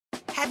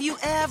Have you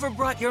ever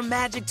brought your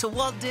magic to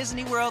Walt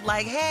Disney World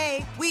like,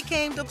 hey, we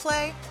came to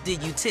play?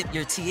 Did you tip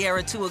your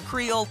tiara to a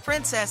Creole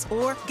princess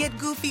or get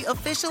goofy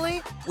officially?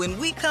 When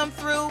we come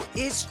through,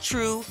 it's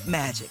true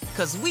magic,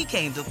 because we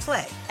came to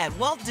play at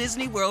Walt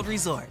Disney World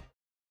Resort.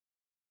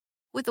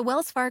 With the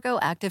Wells Fargo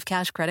Active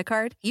Cash Credit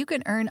Card, you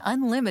can earn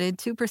unlimited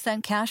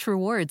 2% cash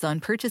rewards on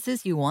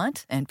purchases you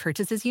want and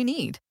purchases you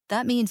need.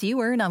 That means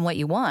you earn on what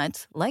you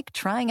want, like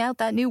trying out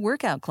that new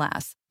workout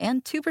class,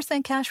 and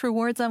 2% cash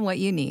rewards on what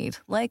you need,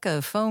 like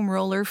a foam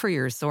roller for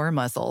your sore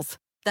muscles.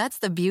 That's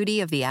the beauty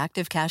of the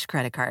Active Cash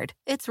Credit Card.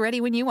 It's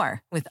ready when you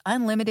are, with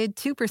unlimited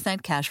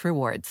 2% cash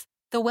rewards.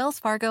 The Wells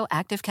Fargo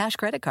Active Cash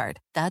Credit Card.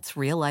 That's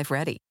real life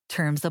ready.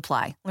 Terms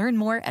apply. Learn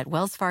more at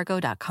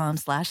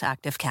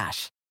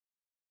wellsfargo.com/activecash.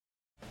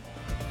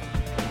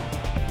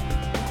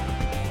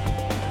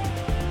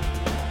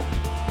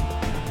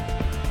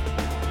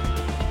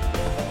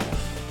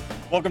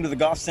 Welcome to the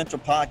Golf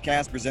Central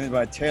podcast presented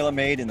by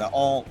TaylorMade and the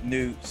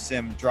all-new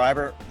Sim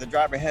Driver. The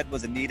driver head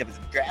was in need of a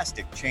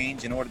drastic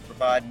change in order to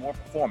provide more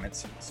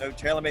performance, so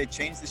TaylorMade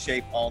changed the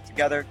shape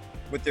altogether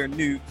with their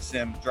new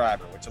Sim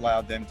Driver, which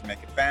allowed them to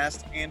make it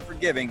fast and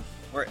forgiving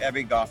where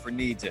every golfer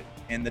needs it,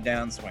 in the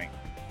downswing.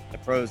 The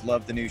pros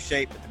love the new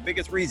shape, but the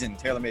biggest reason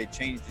TaylorMade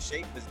changed the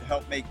shape is to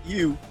help make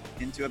you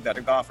into a better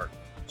golfer.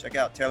 Check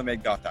out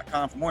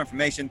TaylorMadeGolf.com for more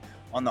information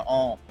on the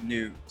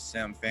all-new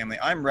Sim family.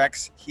 I'm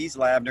Rex, he's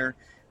Labner.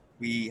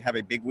 We have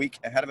a big week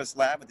ahead of us,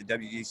 Lab, with the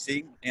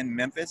WGC in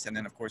Memphis. And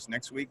then, of course,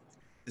 next week,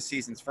 the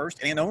season's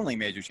first and only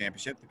major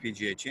championship, the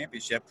PGA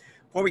Championship.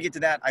 Before we get to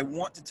that, I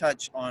want to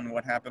touch on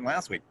what happened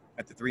last week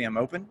at the 3M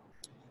Open.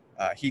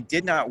 He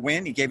did not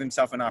win. He gave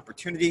himself an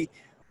opportunity.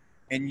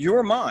 In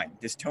your mind,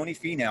 does Tony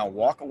Finau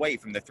walk away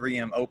from the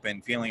 3M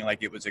Open feeling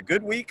like it was a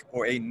good week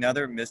or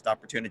another missed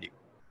opportunity?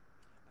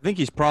 I think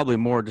he's probably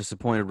more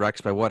disappointed, Rex,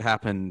 by what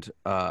happened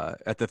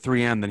at the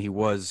 3M than he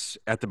was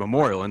at the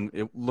Memorial. And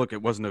it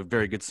wasn't a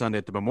very good Sunday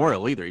at the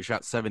Memorial either. He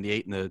shot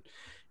 78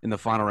 in the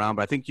final round,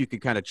 but I think you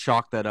could kind of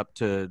chalk that up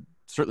to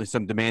certainly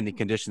some demanding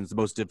conditions, the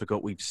most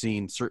difficult we've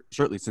seen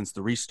certainly since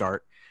the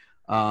restart,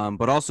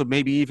 but also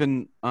maybe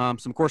even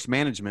some course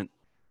management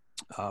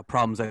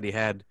problems that he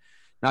had,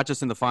 not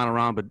just in the final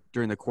round, but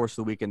during the course of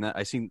the week. And that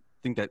I think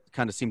that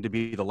kind of seemed to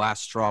be the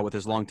last straw with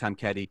his longtime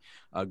caddy,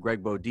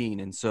 Greg Bodine.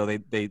 And so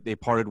they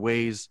parted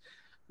ways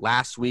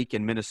last week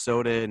in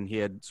Minnesota, and he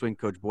had swing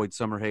coach Boyd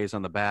Summerhays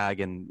on the bag.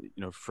 And,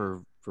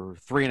 for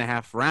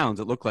 3.5 rounds,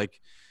 it looked like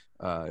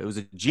it was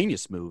a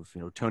genius move.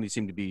 Tony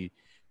seemed to be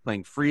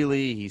playing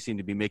freely. He seemed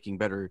to be making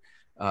better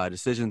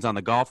decisions on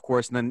the golf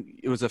course. And then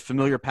it was a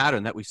familiar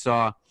pattern that we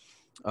saw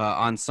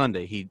on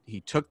Sunday.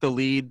 He took the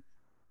lead,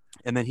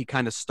 and then he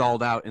kind of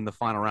stalled out in the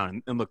final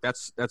round. And look,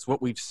 that's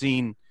what we've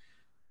seen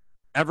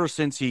ever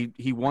since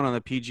he won on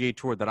the PGA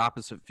Tour, that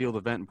opposite field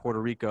event in Puerto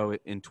Rico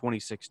in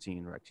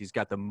 2016, Rex. He's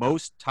got the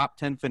most top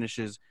 10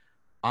 finishes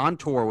on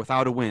tour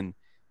without a win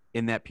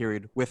in that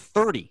period, with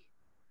 30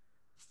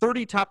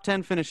 top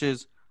 10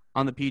 finishes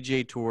on the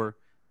PGA Tour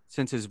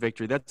since his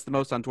victory. That's the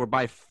most on tour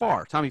by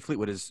far. Tommy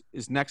Fleetwood is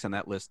next on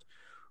that list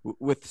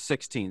with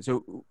 16.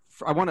 So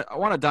I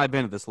want to dive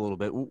into this a little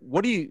bit.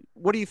 What do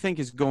you think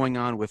is going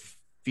on with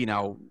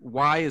Finau?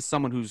 Why is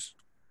someone who's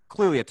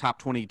clearly a top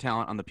 20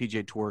 talent on the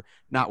PGA Tour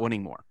not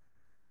winning more?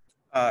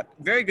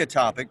 Very good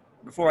topic.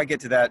 Before I get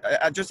to that,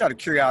 I just out of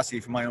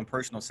curiosity, for my own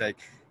personal sake,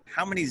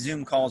 how many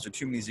Zoom calls are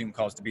too many Zoom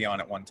calls to be on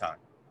at one time?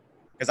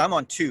 Because I'm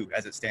on 2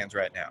 as it stands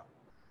right now.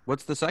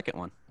 What's the second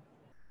one?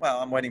 Well,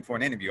 I'm waiting for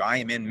an interview. I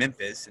am in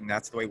Memphis, and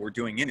that's the way we're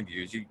doing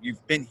interviews.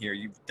 You've been here.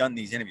 You've done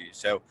these interviews.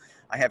 So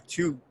I have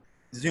 2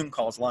 Zoom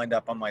calls lined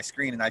up on my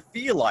screen, and I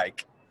feel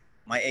like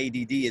my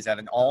ADD is at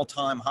an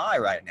all-time high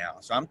right now.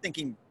 So I'm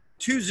thinking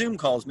 2 Zoom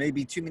calls may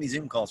be too many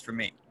Zoom calls for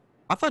me.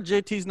 I thought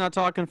JT's not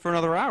talking for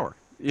another hour.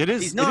 It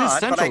is. He's not, it is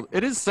central.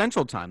 It is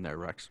central time there,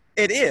 Rex.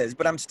 It is,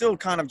 but I'm still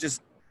kind of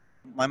just.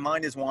 My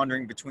mind is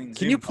wandering between.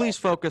 Can you please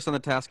focus on the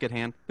task at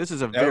hand? This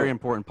is a very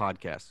important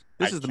podcast.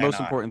 This is the most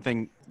important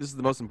thing. This is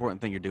the most important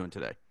thing you're doing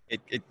today.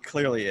 It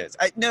clearly is.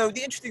 No,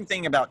 the interesting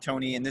thing about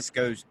Tony, and this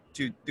goes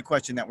to the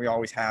question that we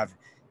always have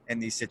in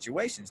these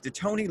situations: did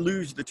Tony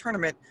lose the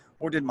tournament,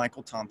 or did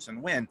Michael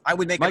Thompson win? I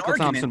would make an argument.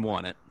 Michael Thompson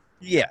won it.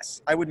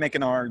 Yes, I would make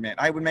an argument.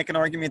 I would make an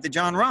argument that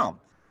Jon Rahm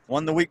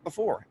won the week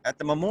before at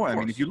the Memorial. I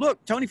mean, if you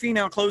look, Tony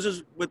Finau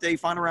closes with a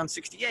final round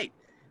 68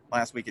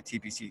 last week at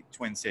TPC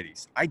Twin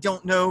Cities. I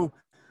don't know.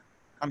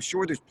 I'm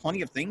sure there's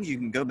plenty of things you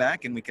can go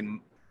back and we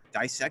can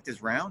dissect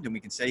his round and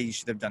we can say he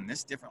should have done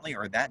this differently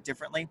or that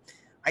differently.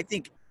 I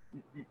think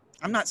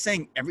I'm not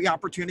saying every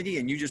opportunity,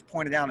 and you just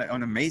pointed out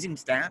an amazing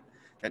stat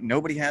that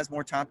nobody has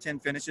more top 10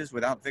 finishes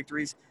without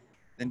victories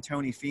than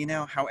Tony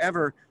Finau.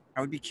 However, I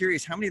would be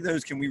curious, how many of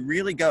those can we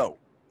really go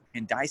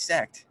and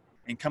dissect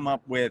and come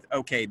up with,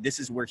 okay,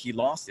 this is where he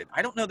lost it?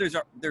 I don't know there's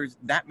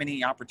that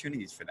many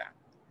opportunities for that.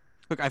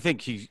 Look, I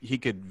think he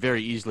could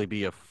very easily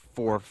be a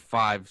 4,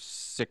 5,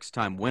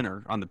 6-time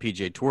winner on the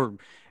PGA Tour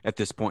at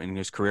this point in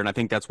his career, and I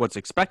think that's what's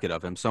expected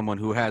of him. Someone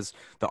who has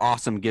the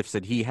awesome gifts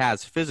that he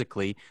has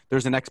physically,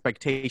 there's an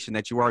expectation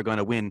that you are going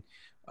to win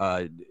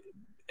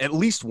at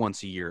least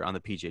once a year on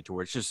the PGA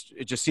Tour.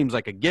 It just seems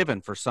like a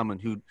given for someone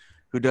who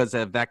does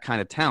have that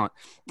kind of talent.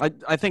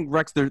 I think,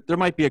 Rex, there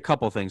might be a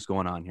couple things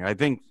going on here. I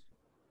think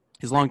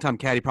his longtime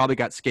caddy probably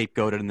got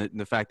scapegoated in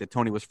the fact that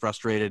Tony was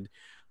frustrated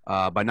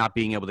by not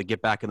being able to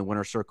get back in the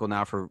winner's circle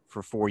now for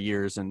 4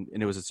 years, and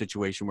it was a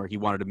situation where he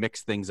wanted to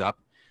mix things up.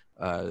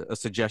 A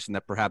suggestion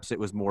that perhaps it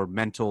was more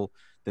mental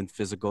than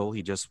physical.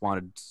 He just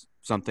wanted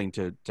something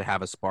to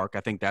have a spark. I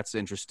think that's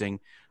interesting.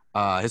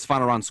 His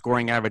final round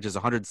scoring average is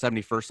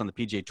 171st on the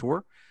PGA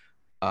Tour,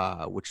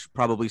 which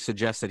probably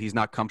suggests that he's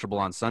not comfortable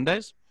on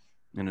Sundays.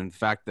 And in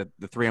fact, that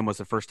the 3M was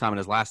the first time in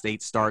his last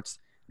 8 starts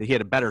that he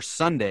had a better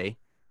Sunday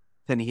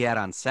than he had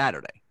on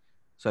Saturday.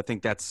 So I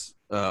think that's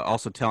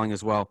also telling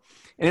as well.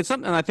 And it's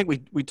something, I think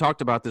we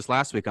talked about this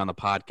last week on the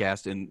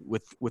podcast, and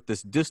with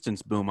this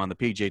distance boom on the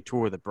PGA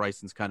Tour that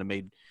Bryson's kind of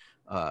made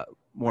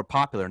more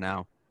popular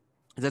now,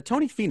 is that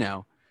Tony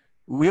Finau,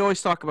 we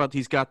always talk about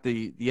he's got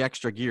the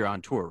extra gear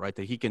on tour, right?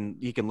 That he can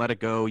let it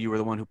go. You were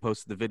the one who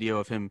posted the video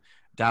of him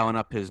dialing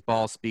up his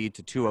ball speed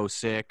to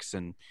 206,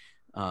 and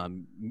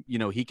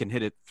he can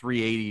hit it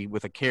 380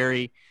 with a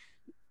carry.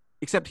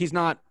 Except he's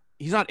not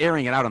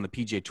airing it out on the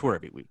PGA Tour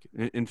every week.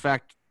 In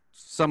fact,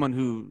 someone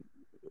who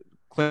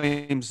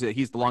claims that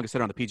he's the longest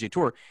hitter on the PGA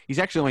Tour, he's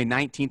actually only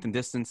 19th in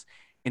distance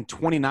and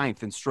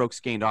 29th in strokes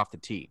gained off the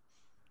tee,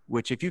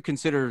 which if you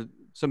consider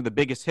some of the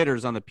biggest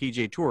hitters on the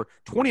PGA Tour,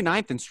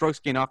 29th in strokes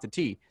gained off the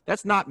tee,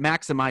 that's not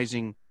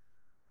maximizing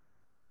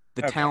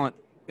the talent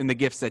and the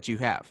gifts that you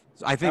have.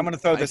 So I think I'm going to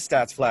throw the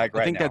stats flag right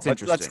now. I think that's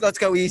interesting. Let's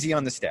go easy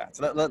on the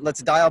stats.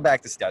 Let's dial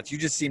back the stats. You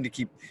just seem to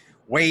keep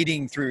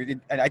wading through,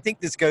 and I think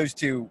this goes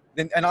to,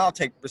 and I'll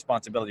take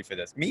responsibility for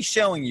this. Me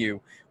showing you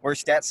where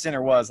Stats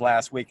Center was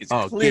last week is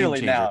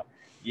clearly now.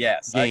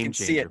 Yes, I can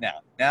see it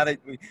now. Now that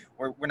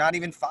we're not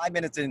even 5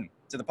 minutes into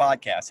the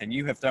podcast, and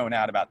you have thrown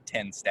out about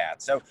 10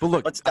 stats. So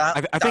look, let's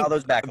dial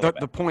those back a little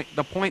bit.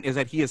 The point is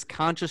that he has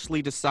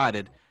consciously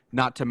decided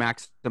not to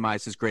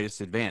maximize his greatest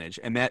advantage,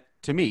 and that,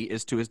 to me,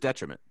 is to his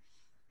detriment.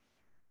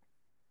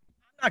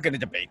 I'm not going to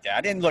debate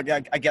that. And look, I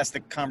guess the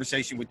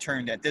conversation would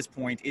turn at this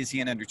point, is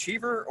he an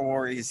underachiever,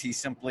 or is he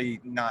simply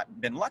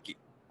not been lucky?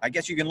 I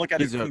guess you can look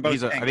at it from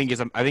both angles.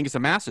 I think he's a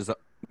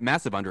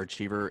massive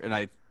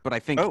underachiever, but I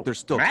think there's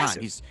still time.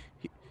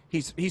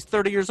 He's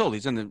 30 years old.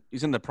 He's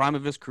in the prime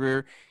of his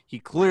career. He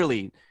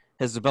clearly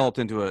has developed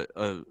into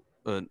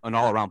an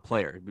all-around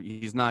player.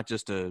 He's not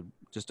just a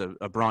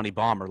brawny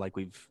bomber like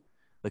we've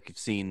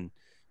seen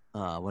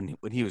when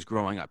he was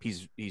growing up.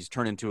 He's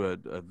turned into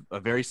a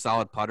very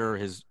solid putter.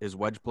 His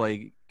wedge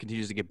play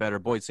continues to get better.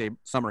 Boyd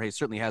Summerhays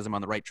certainly has him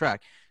on the right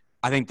track.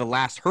 I think the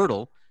last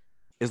hurdle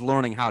is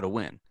learning how to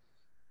win.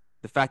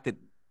 The fact that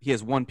he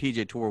has one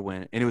PGA Tour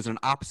win, and it was an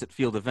opposite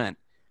field event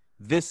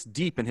this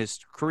deep in his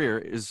career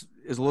is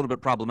a little bit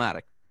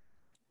problematic.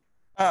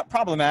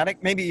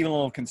 Problematic, maybe even a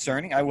little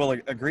concerning. I will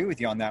agree with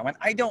you on that one.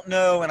 I don't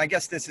know, and I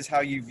guess this is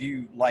how you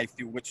view life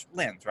through which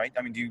lens, right?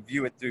 I mean, do you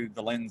view it through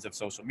the lens of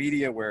social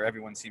media where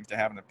everyone seems to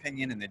have an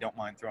opinion and they don't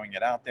mind throwing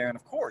it out there? And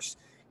of course,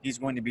 he's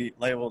going to be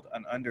labeled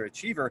an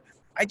underachiever.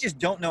 I just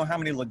don't know how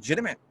many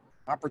legitimate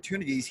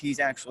opportunities he's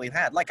actually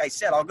had. Like I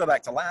said, I'll go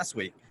back to last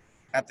week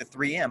at the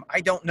 3M. I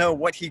don't know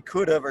what he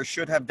could have or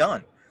should have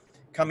done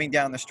coming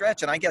down the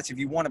stretch. And I guess if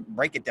you want to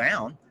break it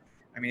down,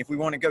 I mean, if we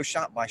want to go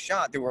shot by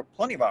shot, there were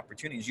plenty of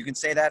opportunities. You can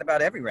say that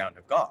about every round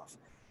of golf.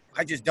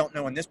 I just don't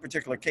know in this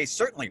particular case.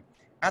 Certainly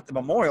at the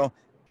Memorial,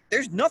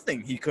 there's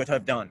nothing he could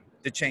have done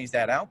to change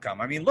that outcome.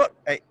 I mean, look,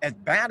 as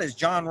bad as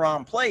Jon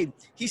Rahm played,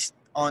 he's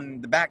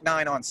on the back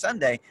nine on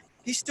Sunday,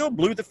 he still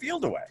blew the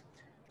field away.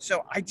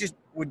 So I just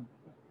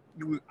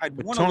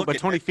I'd want to look at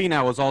Tony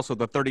Finau was also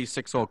the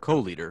 36-hole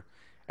co-leader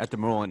at the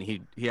Memorial, and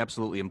he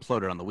absolutely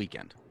imploded on the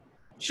weekend.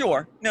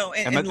 Sure. No,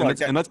 and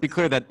let's be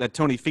clear that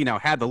Tony Finau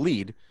had the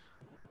lead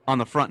on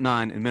the front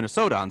nine in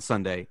Minnesota on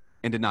Sunday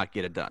and did not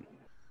get it done.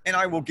 And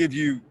I will give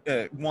you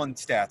one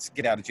stats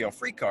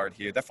get-out-of-jail-free card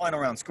here. The final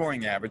round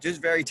scoring average is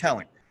very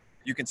telling.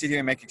 You can sit here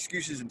and make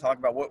excuses and talk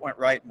about what went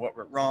right and what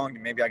went wrong,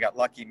 and maybe I got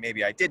lucky,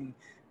 maybe I didn't.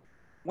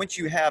 Once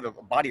you have a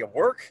body of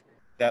work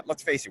that,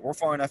 let's face it, we're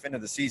far enough into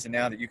the season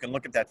now that you can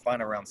look at that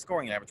final round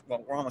scoring average.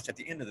 Well, we're almost at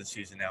the end of the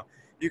season now.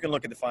 You can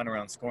look at the final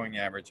round scoring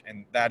average,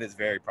 and that is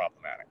very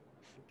problematic.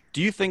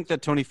 Do you think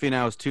that Tony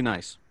Finau is too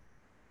nice?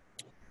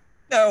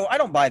 No, I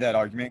don't buy that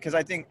argument because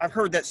I think I've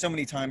heard that so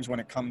many times when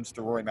it comes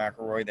to Rory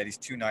McIlroy that he's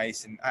too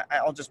nice. And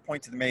I'll just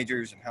point to the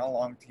majors and how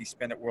long he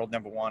spent at world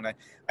number one.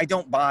 I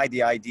don't buy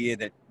the idea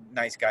that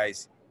nice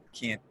guys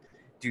can't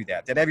do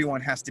that everyone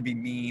has to be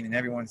mean and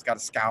everyone's got to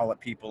scowl at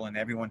people and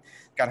everyone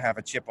got to have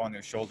a chip on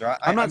their shoulder.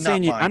 I'm not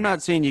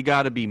saying you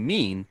got to be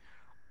mean.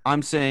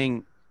 I'm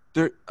saying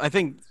I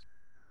think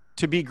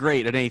to be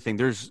great at anything,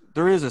 there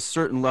is a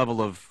certain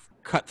level of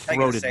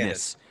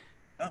cutthroatedness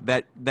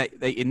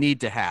that you need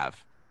to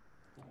have.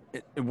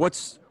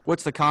 What's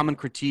the common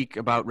critique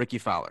about Ricky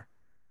Fowler?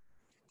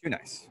 Too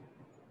nice.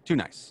 Too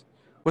nice.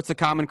 What's the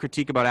common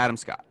critique about Adam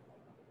Scott?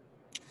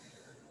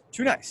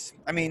 Too nice.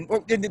 I mean,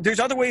 there's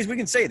other ways we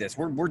can say this.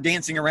 We're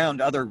dancing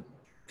around other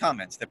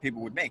comments that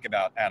people would make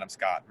about Adam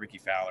Scott, Ricky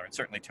Fowler, and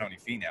certainly Tony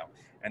Finau.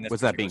 And this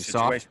Was that being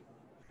situation. soft?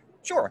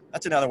 Sure,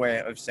 that's another way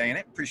of saying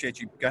it. Appreciate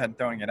you go ahead and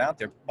throwing it out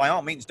there. By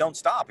all means, don't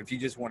stop if you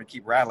just want to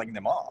keep rattling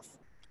them off.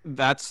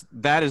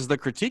 That is the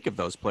critique of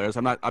those players.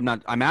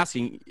 I'm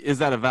asking, is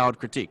that a valid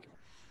critique?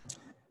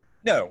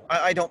 No,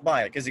 I don't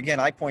buy it because, again,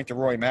 I point to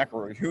Rory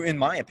McIlroy, who, in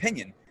my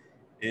opinion,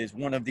 is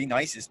one of the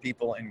nicest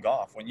people in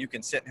golf. When you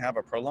can sit and have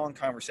a prolonged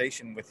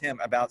conversation with him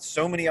about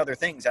so many other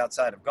things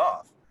outside of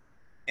golf,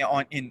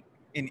 on any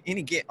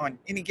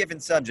given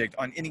subject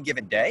on any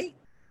given day,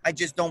 I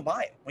just don't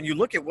buy it. When you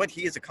look at what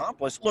he has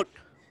accomplished,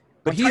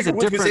 but he's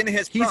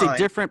a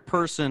different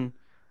person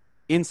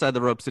inside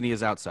the ropes than he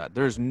is outside.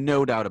 There's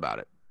no doubt about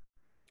it.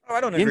 Oh, I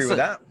don't agree with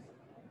that.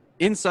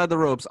 Inside the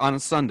ropes on a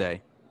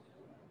Sunday,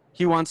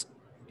 he wants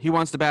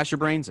to bash your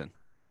brains in.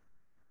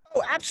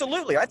 Oh,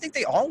 absolutely. I think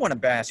they all want to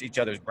bash each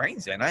other's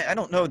brains in. I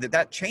don't know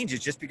that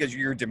changes just because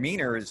your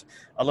demeanor is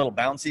a little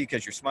bouncy,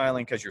 because you're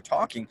smiling, because you're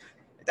talking.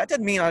 That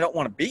doesn't mean I don't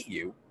want to beat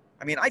you.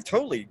 I mean, I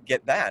totally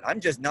get that.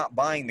 I'm just not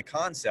buying the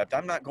concept.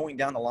 I'm not going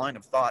down the line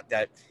of thought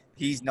that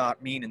he's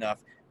not mean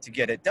enough to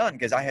get it done,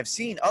 because I have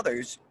seen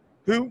others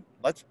who,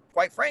 let's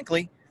quite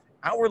frankly,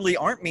 outwardly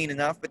aren't mean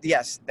enough, but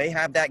yes, they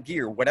have that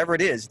gear, whatever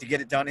it is, to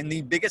get it done in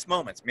the biggest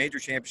moments, major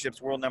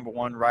championships, world number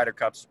one, Ryder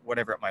Cups,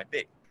 whatever it might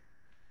be.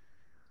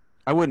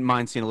 I wouldn't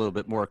mind seeing a little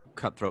bit more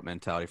cutthroat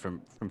mentality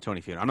from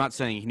Tony Finau. I'm not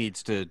saying he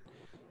needs to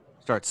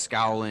start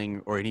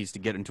scowling or he needs to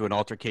get into an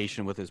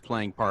altercation with his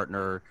playing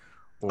partner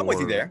I'm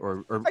with you there.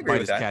 or bite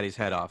his caddy's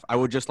head off. I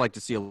would just like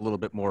to see a little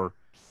bit more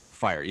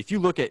fire. If you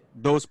look at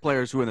those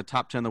players who are in the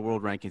top 10 of the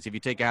world rankings, if you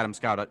take Adam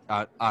Scott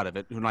out of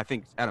it, and I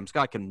think Adam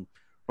Scott can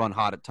run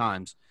hot at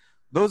times,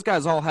 those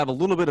guys all have a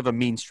little bit of a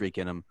mean streak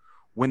in them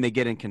when they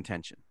get in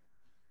contention.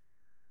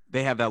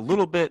 They have that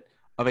little bit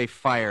of a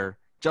fire.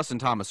 Justin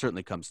Thomas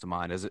certainly comes to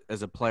mind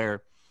as a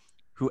player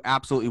who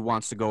absolutely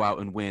wants to go out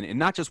and win, and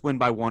not just win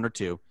by one or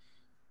two.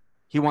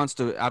 He wants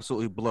to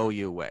absolutely blow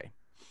you away.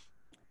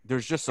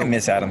 There's just I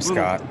miss Adam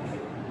Scott.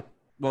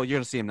 Well, you're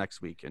going to see him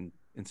next week in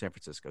San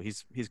Francisco.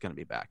 He's going to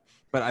be back.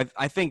 But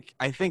I think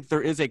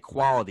there is a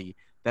quality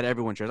that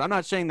everyone shares. I'm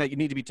not saying that you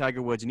need to be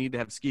Tiger Woods. You need to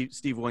have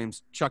Steve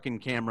Williams chucking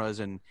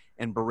cameras and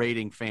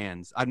berating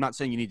fans. I'm not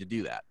saying you need to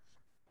do that.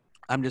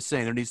 I'm just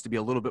saying there needs to be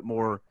a little bit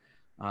more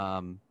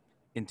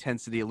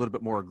intensity, a little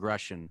bit more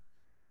aggression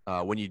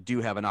when you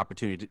do have an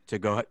opportunity to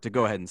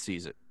go ahead and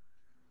seize it.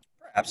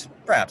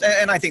 Perhaps,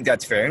 and I think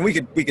that's fair. And we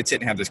could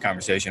sit and have this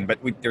conversation, but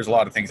there's a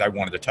lot of things I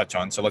wanted to touch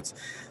on. So let's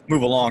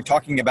move along.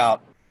 Talking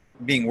about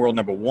being world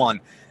number one,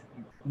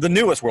 the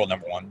newest world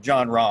number one,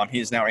 Jon Rahm. He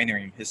is now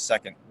entering his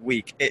second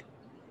week.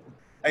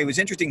 It was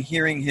interesting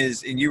hearing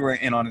and you were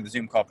in on the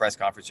Zoom call press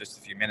conference just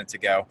a few minutes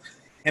ago,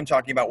 him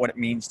talking about what it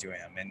means to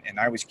him. And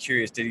I was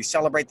curious, did he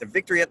celebrate the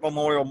victory at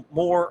Memorial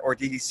more, or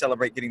did he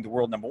celebrate getting to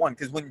world number one?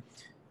 Because when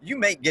you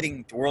make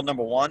getting to world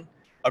number one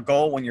a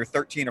goal when you're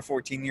 13 or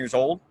 14 years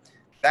old,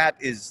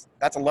 that's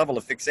a level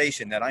of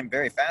fixation that I'm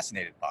very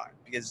fascinated by,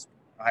 because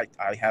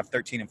I have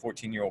 13 and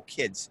 14-year-old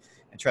kids,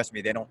 and trust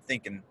me, they don't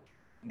think in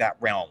that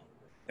realm.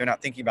 They're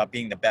not thinking about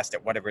being the best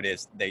at whatever it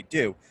is they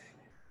do.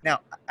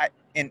 Now,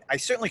 I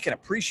certainly can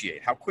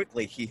appreciate how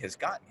quickly he has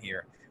gotten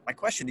here. My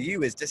question to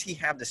you is, does he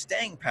have the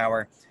staying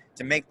power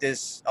to make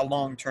this a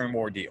long-term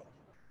ordeal?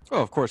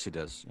 Oh, of course he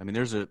does. I mean,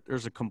 there's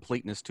a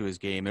completeness to his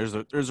game.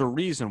 There's a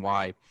reason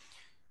why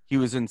he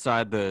was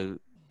inside the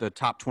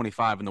top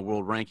 25 in the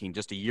world ranking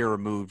just a year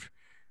removed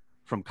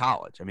from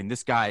college. I mean,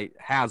 this guy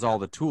has all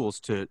the tools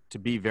to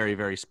be very,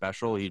 very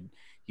special.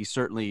 He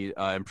certainly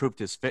improved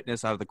his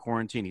fitness out of the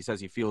quarantine. He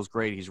says he feels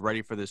great. He's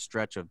ready for this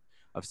stretch of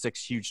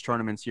 6 huge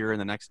tournaments here in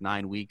the next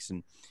 9 weeks.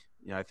 And,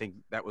 I think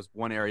that was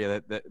one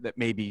area that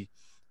maybe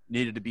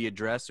needed to be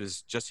addressed,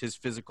 was just his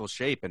physical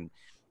shape. And,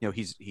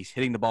 he's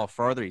hitting the ball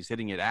farther. He's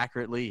hitting it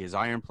accurately. His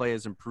iron play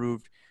has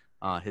improved.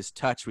 His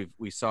touch,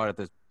 we saw it at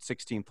the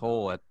 16th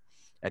hole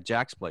at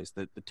Jack's place.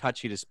 The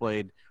touch he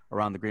displayed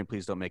around the green,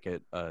 please don't make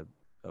it a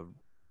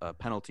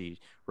penalty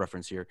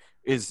reference here,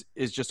 is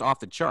just off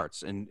the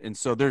charts. And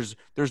so there's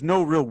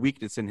no real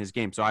weakness in his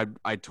game. So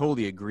I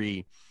totally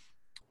agree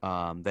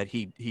that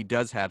he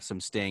does have some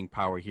staying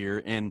power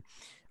here. And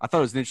I thought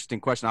it was an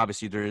interesting question.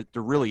 Obviously, there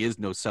really is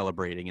no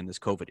celebrating in this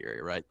COVID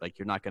area, right? Like,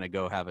 you're not going to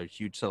go have a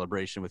huge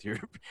celebration with your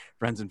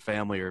friends and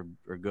family or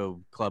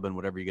go clubbing,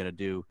 whatever you're going to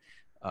do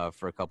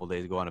for a couple of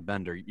days, go on a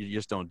bender. You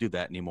just don't do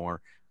that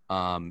anymore.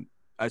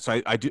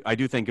 So I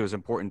do think it was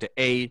important to,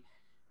 A,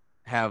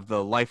 have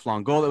the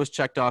lifelong goal that was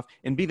checked off,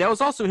 and B, that was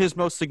also his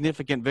most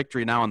significant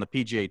victory now on the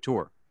PGA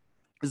Tour.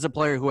 This is a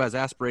player who has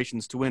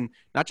aspirations to win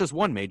not just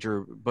one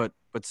major, but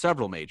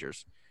several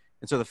majors.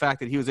 And so the fact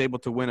that he was able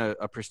to win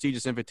a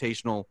prestigious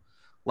invitational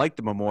like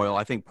the Memorial,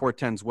 I think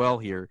portends well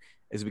here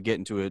as we get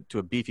into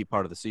a beefy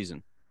part of the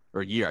season,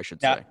 or year, I should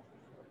say.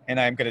 And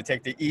I'm going to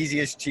take the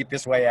easiest,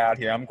 cheapest way out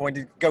here. I'm going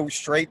to go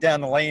straight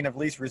down the lane of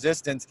least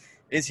resistance.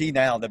 Is he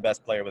now the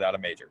best player without a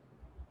major?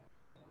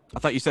 I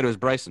thought you said it was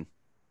Bryson.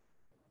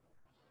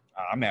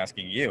 I'm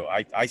asking you.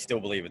 I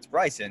still believe it's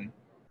Bryson,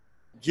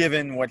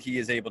 given what he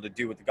is able to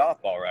do with the golf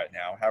ball right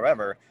now.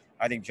 However,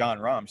 I think John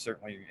Rahm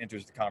certainly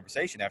enters the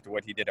conversation after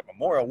what he did at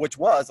Memorial, which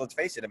was, let's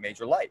face it, a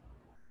major light.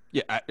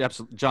 Yeah,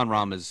 absolutely. John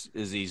Rahm is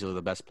easily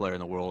the best player in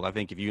the world. I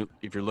think if you're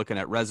looking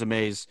at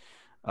resumes,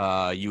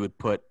 you would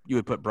put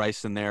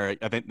Bryson there.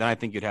 I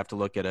think you'd have to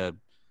look at a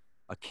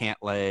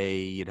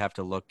Cantlay. You'd have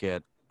to look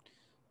at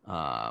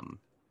a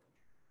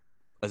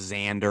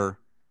Xander,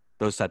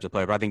 those types of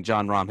players. But I think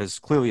John Rahm has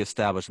clearly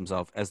established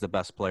himself as the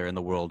best player in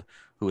the world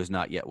who has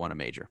not yet won a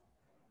major.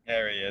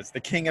 There he is,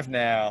 the king of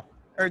now.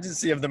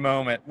 Urgency of the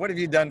moment. What have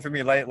you done for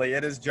me lately?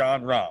 It is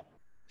John Rahm.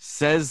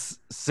 Says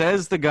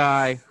the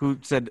guy who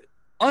said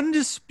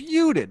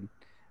undisputed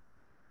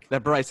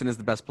that Bryson is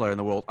the best player in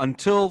the world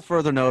until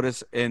further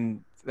notice,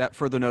 and that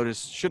further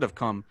notice should have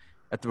come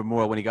at the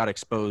Memorial when he got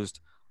exposed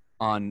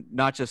on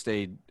not just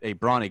a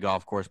brawny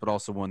golf course, but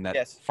also one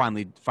that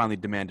finally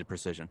demanded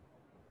precision.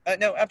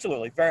 No,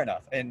 absolutely. Fair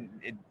enough. And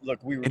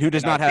who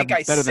does not have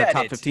better than a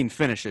top 15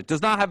 finish? It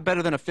does not have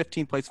better than a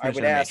 15th place finish. I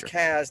would ask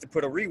Kaz to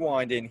put a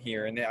rewind in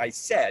here, and I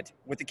said,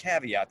 with the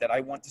caveat, that I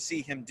want to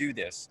see him do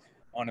this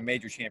on a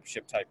major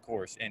championship type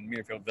course, and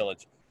Muirfield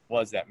Village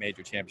was that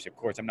major championship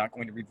course. I'm not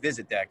going to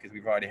revisit that because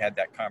we've already had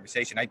that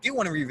conversation. I do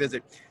want to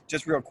revisit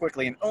just real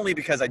quickly, and only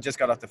because I just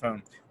got off the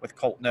phone with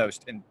Colt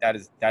Knost, and that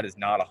is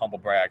not a humble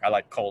brag. I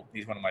like Colt.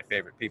 He's one of my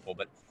favorite people,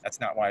 but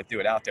that's not why I threw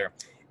it out there.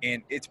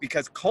 And it's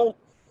because Colt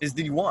is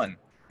the one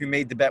who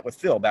made the bet with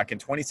Phil back in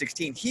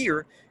 2016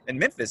 here in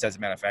Memphis, as a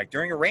matter of fact,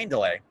 during a rain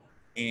delay.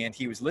 And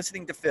he was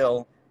listening to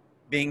Phil,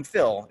 being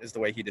Phil is the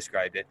way he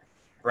described it,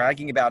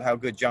 bragging about how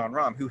good John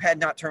Rahm, who had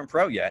not turned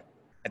pro yet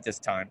at this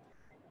time,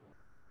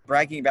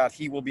 bragging about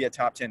he will be a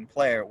top 10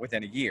 player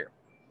within a year.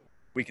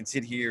 We can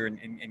sit here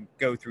and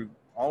go through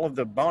all of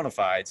the bona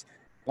fides.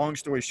 Long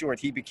story short,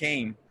 he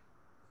became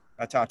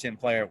a top 10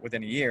 player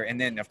within a year.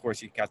 And then, of course,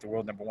 he got the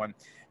world number one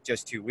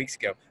just 2 weeks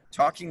ago.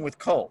 Talking with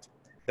Colt,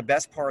 the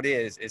best part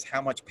is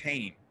how much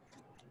pain.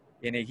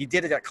 And he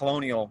did it at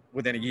Colonial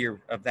within a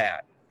year of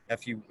that,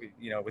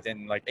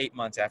 within like 8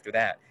 months after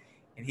that.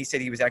 And he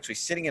said he was actually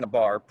sitting in a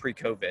bar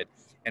pre-COVID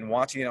and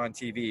watching it on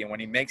TV. And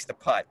when he makes the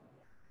putt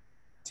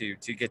to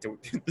get to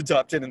the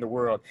top 10 in the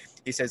world,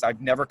 he says,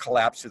 I've never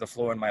collapsed to the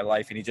floor in my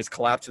life. And he just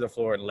collapsed to the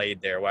floor and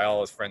laid there while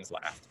all his friends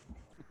laughed.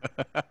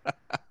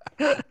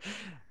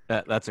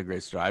 That's a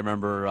great story. I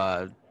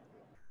remember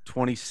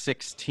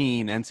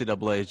 2016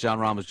 NCAA, John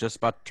Rahm was just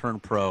about to turn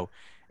pro.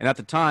 And at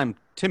the time,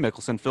 Tim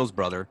Mickelson, Phil's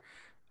brother,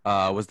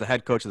 was the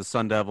head coach of the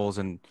Sun Devils,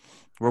 and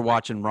we're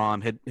watching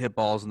Rahm hit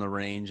balls in the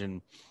range.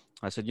 And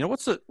I said,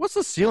 what's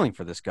the ceiling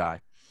for this guy?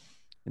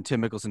 And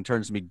Tim Mickelson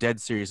turns to me dead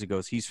serious and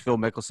goes, he's Phil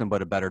Mickelson,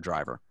 but a better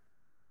driver.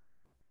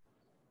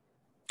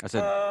 I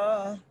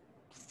said,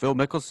 Phil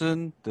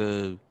Mickelson,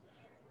 the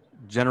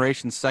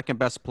generation's second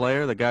best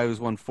player, the guy who's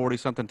won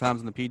 40-something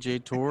times on the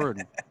PGA Tour.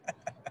 And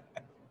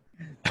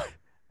I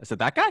said,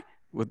 that guy?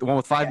 With the one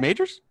with 5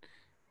 majors?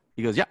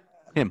 He goes, yeah,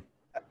 him.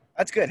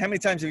 That's good. How many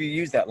times have you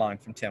used that line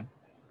from Tim?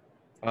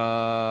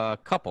 A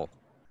couple.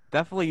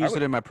 Definitely used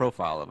it in my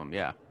profile of him,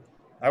 yeah.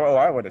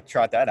 I would have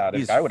trotted that out.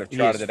 I would have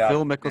trotted it out.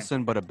 Phil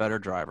Mickelson, but a better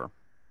driver.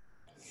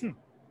 Well,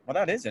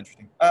 that is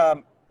interesting.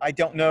 I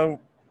don't know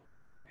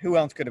who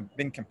else could have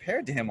been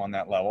compared to him on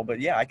that level,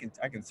 but yeah, I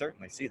can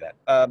certainly see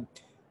that.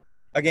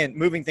 Again,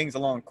 moving things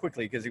along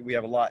quickly because we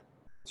have a lot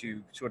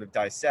to sort of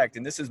dissect,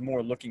 and this is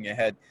more looking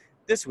ahead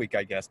this week,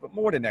 I guess, but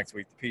more to next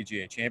week, the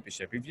PGA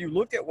Championship. If you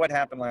look at what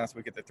happened last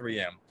week at the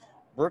 3M,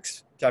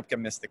 Brooks Koepka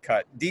missed the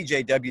cut.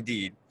 DJ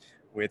WD'd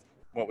with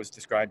what was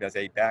described as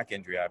a back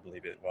injury, I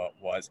believe it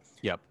was.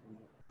 Yep.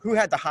 Who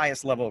had the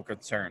highest level of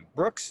concern,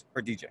 Brooks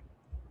or DJ?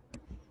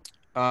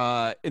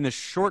 In the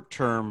short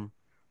term,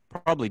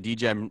 probably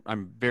DJ.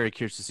 I'm very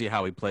curious to see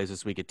how he plays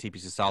this week at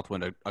TPC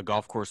Southwind, a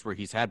golf course where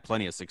he's had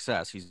plenty of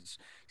success. He's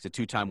a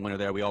 2-time winner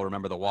there. We all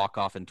remember the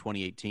walk-off in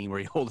 2018 where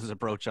he held his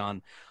approach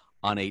on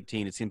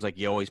 18. It seems like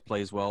he always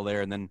plays well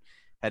there. And then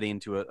heading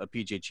into a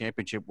PGA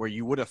Championship where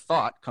you would have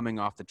thought, coming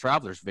off the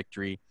Travelers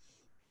victory,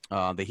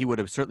 that he would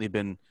have certainly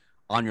been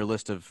on your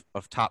list of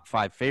top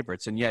 5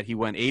 favorites. And yet he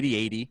went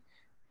 80-80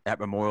 at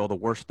Memorial, the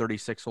worst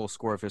 36-hole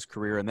score of his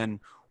career, and then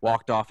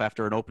walked off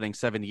after an opening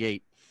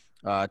 78.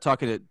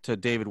 Talking to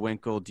David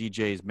Winkle,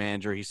 DJ's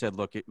manager, he said,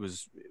 look, it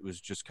was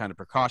just kind of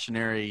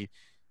precautionary,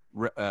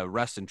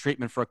 rest and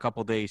treatment for a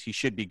couple of days. He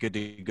should be good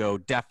to go,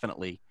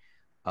 definitely,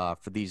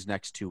 for these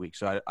next 2 weeks.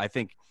 So I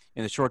think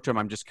in the short term,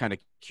 I'm just kind of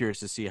curious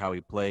to see how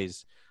he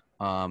plays.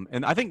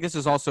 And I think this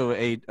is also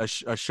a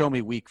show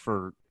me week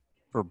for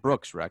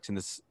Brooks, Rex, in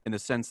the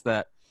sense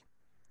that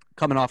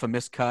coming off a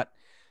miscut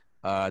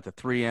at the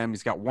 3M,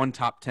 he's got one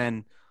top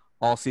 10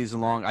 all season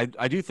long.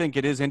 I do think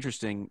it is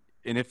interesting,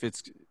 and if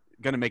it's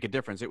going to make a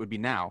difference, it would be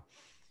now.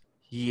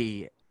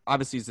 He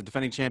obviously is the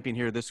defending champion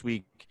here this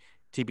week,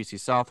 TPC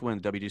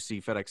Southwind,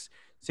 WDC FedEx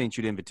St.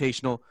 Jude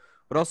Invitational,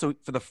 but also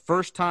for the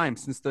first time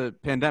since the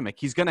pandemic,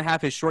 he's going to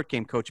have his short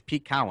game coach,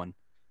 Pete Cowan,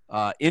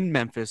 in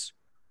Memphis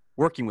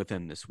working with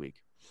him this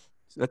week.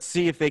 So let's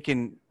see if they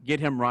can get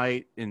him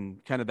right in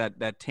kind of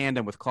that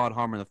tandem with Claude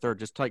Harmer in the third,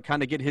 just to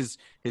kind of get his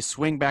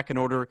swing back in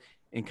order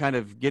and kind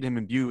of get him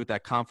imbued with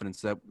that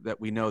confidence that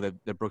we know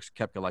that Brooks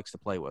Koepka likes to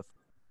play with.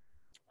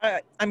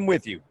 I'm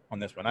with you on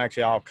this one.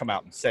 Actually, I'll come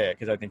out and say it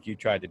because I think you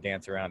tried to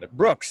dance around it.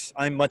 Brooks,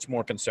 I'm much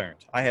more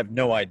concerned. I have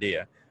no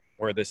idea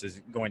where this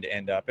is going to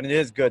end up. And it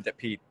is good that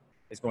Pete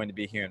is going to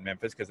be here in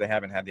Memphis because they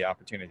haven't had the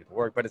opportunity to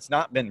work. But it's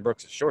not been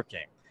Brooks' short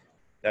game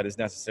that is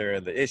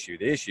necessarily the issue.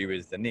 The issue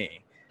is the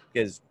knee.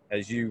 Because,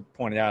 as you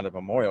pointed out at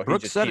Memorial,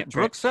 Brooks said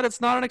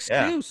it's not an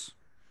excuse.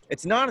 Yeah.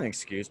 It's not an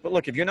excuse. But,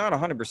 look, if you're not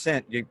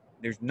 100%,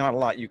 there's not a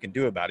lot you can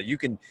do about it. You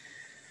can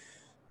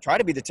try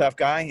to be the tough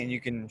guy, and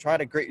you can try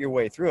to grit your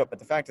way through it. But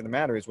the fact of the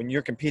matter is when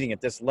you're competing at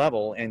this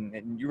level,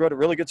 and you wrote a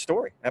really good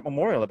story at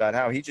Memorial about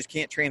how he just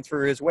can't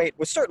transfer his weight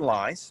with certain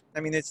lies. I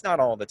mean, it's not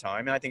all the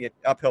time. And I think it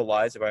uphill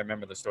lies, if I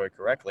remember the story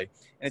correctly.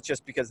 And it's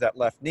just because that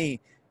left knee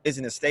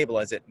isn't as stable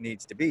as it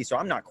needs to be. So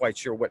I'm not quite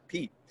sure what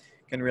Pete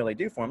can really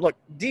do for him. Look,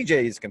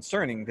 DJ is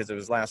concerning because of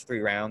his last 3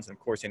 rounds. And, of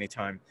course,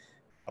 anytime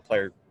a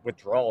player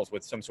withdraws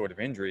with some sort of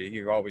injury,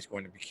 you're always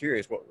going to be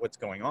curious what's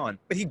going on.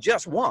 But he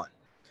just won.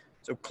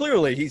 So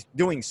clearly he's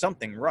doing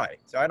something right.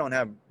 So I don't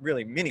have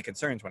really many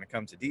concerns when it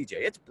comes to DJ.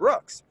 It's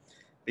Brooks,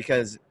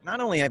 because not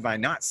only have I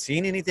not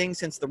seen anything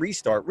since the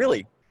restart,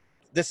 really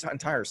this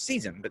entire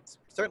season, but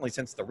certainly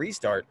since the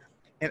restart,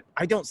 and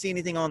I don't see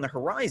anything on the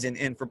horizon.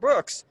 And for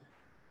Brooks,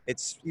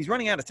 he's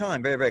running out of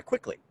time very, very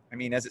quickly. I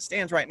mean, as it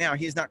stands right now,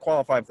 he's not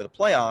qualified for the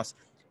playoffs,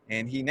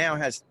 and he now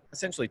has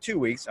essentially 2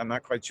 weeks. I'm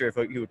not quite sure if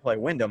he would play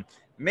Wyndham,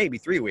 maybe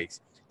 3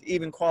 weeks, to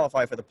even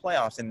qualify for the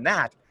playoffs, and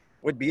that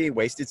would be a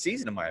wasted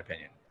season, in my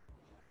opinion.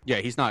 Yeah,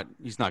 he's not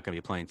going to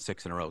be playing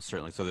 6 in a row,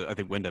 certainly. So I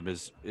think Wyndham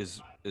is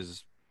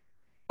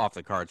off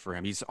the cards for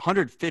him. He's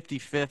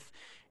 155th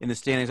in the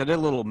standings. I did a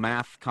little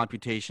math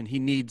computation. He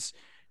needs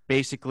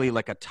basically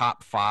like a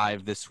top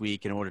 5 this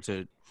week in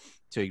order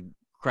to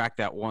crack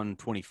that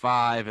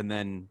 125, and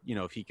then,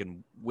 if he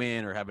can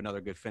win or have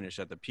another good finish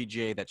at the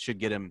PGA, that should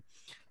get him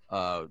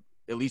at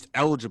least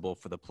eligible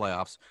for the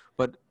playoffs.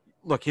 But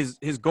look, his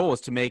goal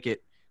is to make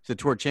it to the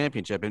Tour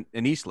Championship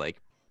in Eastlake,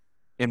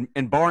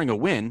 and barring a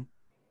win,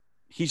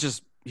 he's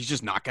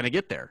just not going to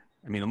get there.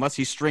 I mean, unless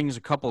he strings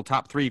a couple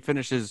top 3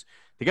 finishes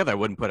together, I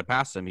wouldn't put it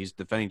past him. He's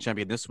defending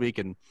champion this week,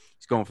 and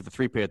he's going for the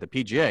 3-peat at the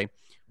PGA.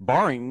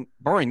 Barring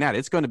that,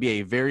 it's going to be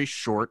a very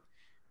short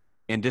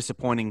and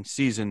disappointing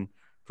season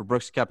for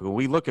Brooks Koepka.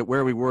 We look at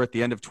where we were at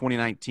the end of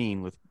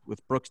 2019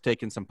 with Brooks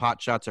taking some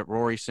pot shots at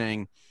Rory,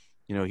 saying,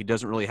 he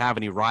doesn't really have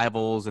any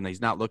rivals and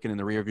he's not looking in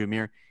the rearview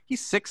mirror.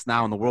 He's 6th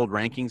now in the world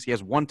rankings. He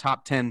has 1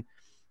 top 10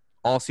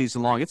 all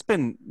season long. It's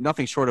been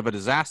nothing short of a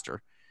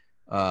disaster.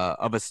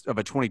 Of a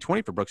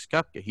 2020 for Brooks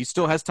Koepka. He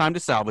still has time to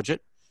salvage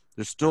it.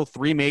 There's still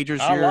 3 majors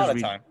Not here. A lot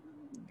of time.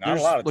 Not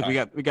a lot of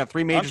time. We got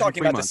 3 majors. I'm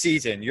talking in 3 about months. the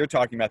season. You're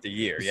talking about the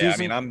year. The yeah,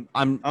 season, I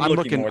mean,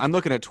 I'm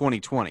looking at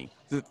 2020.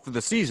 For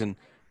the season,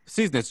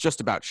 it's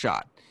just about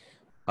shot.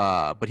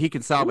 But he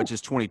can salvage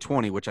his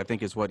 2020, which I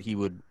think is what he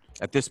would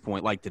at this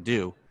point like to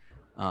do.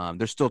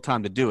 There's still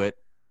time to do it,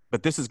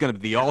 but this is going to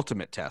be the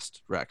ultimate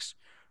test, Rex,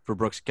 for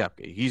Brooks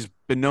Koepka. He's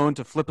been known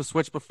to flip a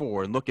switch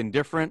before and look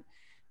indifferent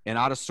and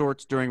out of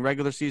sorts during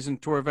regular season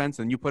tour events,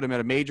 and you put him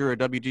at a major or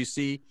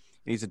WGC, and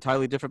he's a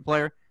entirely different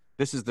player.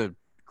 This is the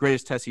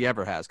greatest test he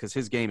ever has because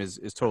his game is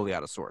totally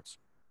out of sorts.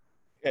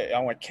 I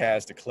want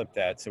Kaz to clip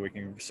that so we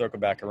can circle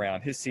back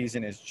around. His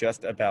season is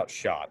just about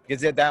shot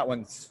because that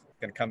one's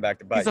going to come back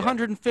to bite. He's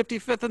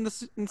 155th in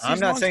season. I'm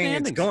not saying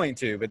standings. It's going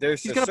to, but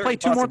he's going to play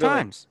 2 more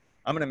times.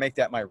 I'm going to make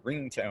that my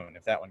ringtone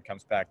if that one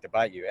comes back to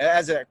bite you.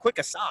 As a quick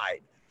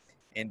aside,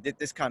 and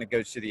this kind of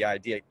goes to the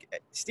idea,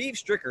 Steve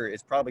Stricker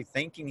is probably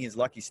thanking his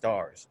lucky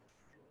stars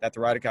that the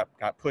Ryder Cup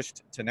got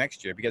pushed to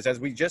next year because, as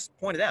we just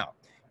pointed out,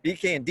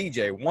 BK and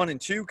DJ, 1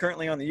 and 2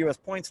 currently on the U.S.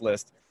 points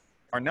list,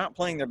 are not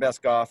playing their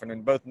best golf and are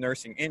both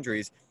nursing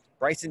injuries.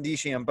 Bryson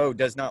DeChambeau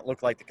does not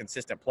look like the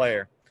consistent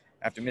player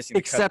after missing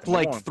the cut. Except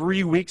like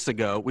 3 weeks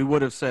ago, we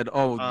would have said, the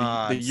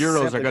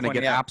Euros are going to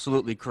get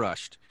absolutely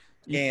crushed.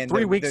 And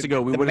 3 weeks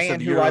ago, we would have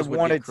said the Euros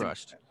would get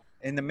crushed.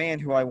 And the man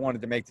who I wanted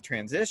to make the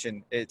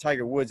transition,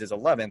 Tiger Woods, is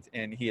 11th,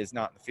 and he is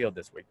not in the field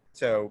this week.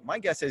 So my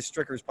guess is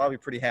Stricker is probably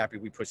pretty happy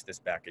we pushed this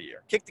back a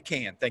year. Kick the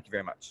can. Thank you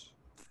very much.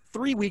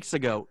 3 weeks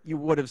ago, you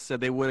would have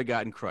said they would have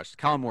gotten crushed.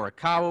 Colin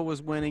Morikawa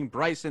was winning.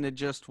 Bryson had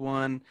just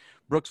won.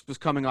 Brooks was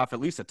coming off at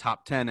least a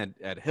top 10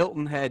 at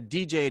Hilton Head.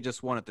 DJ had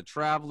just won at the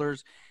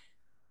Travelers.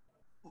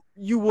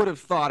 You would have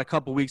thought a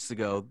couple weeks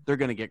ago they're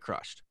going to get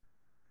crushed.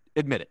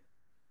 Admit it.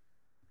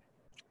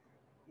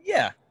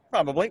 Yeah.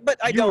 Probably, but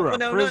I don't.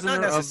 No,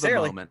 not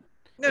necessarily. Of the moment.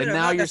 And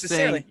now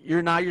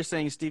you're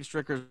saying Steve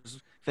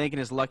Stricker's thanking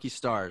his lucky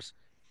stars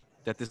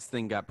that this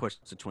thing got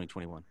pushed to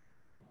 2021.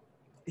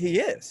 He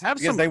is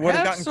because they would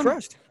have gotten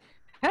crushed.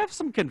 Have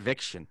some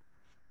conviction.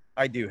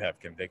 I do have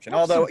conviction.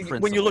 Although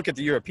when you look at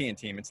the European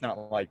team, it's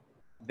not like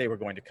they were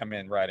going to come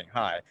in riding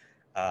high.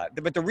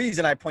 But the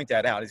reason I point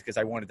that out is because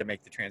I wanted to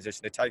make the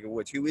transition to Tiger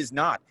Woods, who is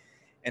not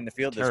in the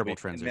field this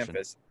week in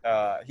Memphis.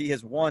 He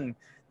has won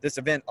this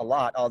event a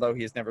lot, although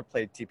he has never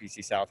played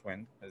TPC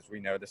Southwind. As we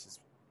know, this is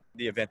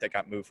the event that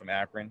got moved from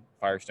Akron,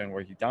 Firestone,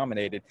 where he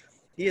dominated.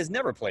 He has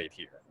never played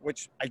here,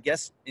 which I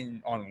guess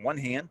on one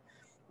hand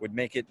would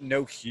make it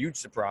no huge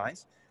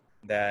surprise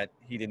that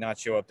he did not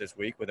show up this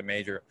week with a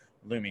major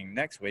looming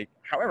next week.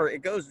 However,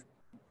 it goes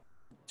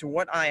to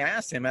what I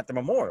asked him at the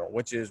Memorial,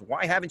 which is,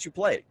 why haven't you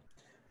played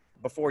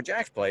before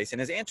Jack's place? And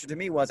his answer to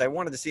me was, I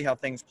wanted to see how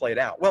things played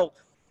out. Well,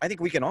 I think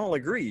we can all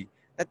agree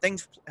that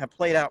things have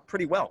played out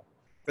pretty well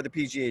for the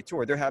PGA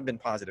Tour. There have been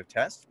positive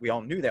tests. We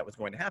all knew that was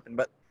going to happen,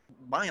 but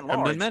by and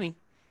large,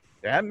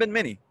 there haven't been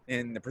many,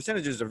 and the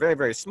percentages are very,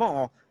 very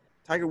small.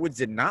 Tiger Woods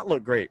did not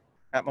look great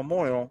at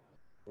Memorial.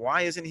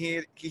 Why isn't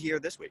he here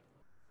this week?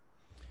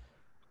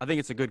 I think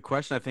it's a good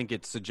question. I think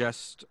it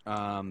suggests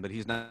that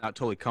he's not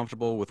totally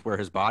comfortable with where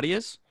his body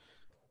is,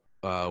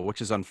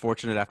 which is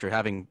unfortunate after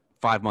having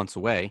 5 months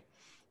away,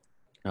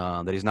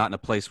 that he's not in a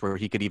place where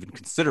he could even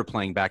consider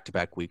playing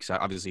back-to-back weeks.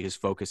 Obviously, his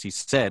focus, he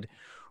said,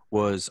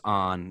 was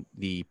on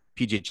the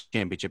PGA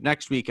Championship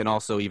next week and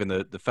also even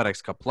the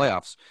FedEx Cup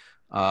playoffs.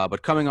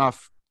 But coming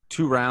off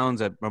 2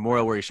 rounds at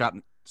Memorial where he shot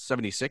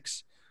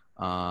 76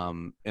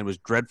 and was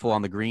dreadful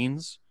on the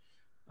greens,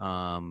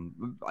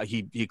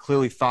 he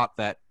clearly thought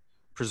that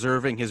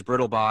preserving his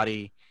brittle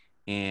body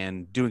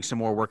and doing some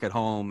more work at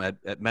home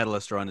at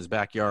Medalist or on his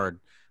backyard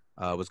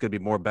was going to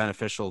be more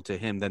beneficial to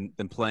him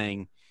than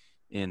playing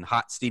in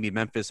hot, steamy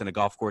Memphis in a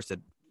golf course that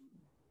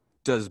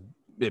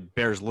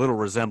bears little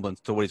resemblance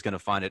to what he's going to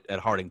find at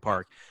Harding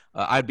Park.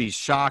 I'd be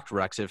shocked,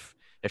 Rex, if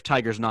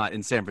Tiger's not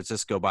in San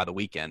Francisco by the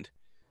weekend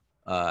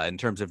in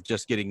terms of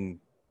just getting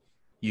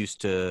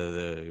used to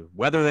the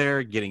weather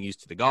there, getting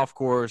used to the golf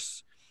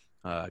course,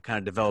 kind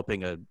of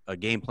developing a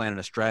game plan and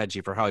a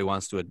strategy for how he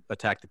wants to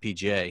attack the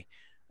PGA,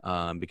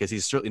 because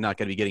he's certainly not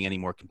going to be getting any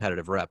more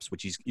competitive reps,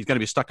 which he's going to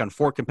be stuck on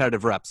 4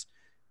 competitive reps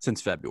since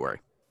February.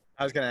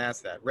 I was going to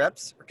ask that.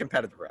 Reps or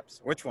competitive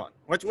reps? Which one?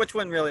 Which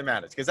one really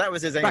matters? Because that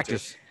was his answer.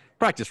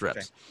 Practice reps.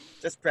 Okay.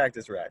 Just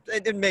practice reps.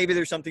 And maybe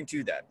there's something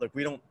to that. Look,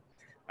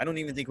 I don't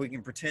even think we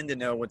can pretend to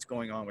know what's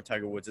going on with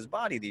Tiger Woods'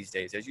 body these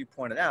days. As you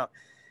pointed out,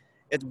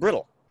 it's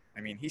brittle.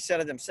 I mean, he said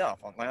it himself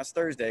on last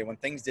Thursday when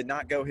things did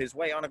not go his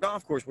way on a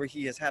golf course where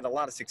he has had a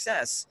lot of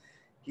success.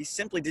 He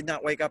simply did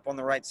not wake up on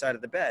the right side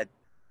of the bed.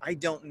 I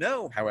don't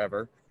know,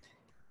 however,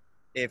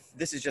 if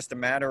this is just a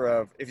matter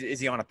of, is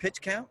he on a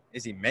pitch count?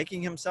 Is he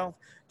making himself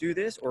do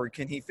this, or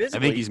can he physically?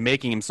 I think he's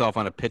making himself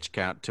on a pitch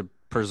count to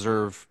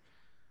preserve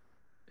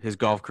his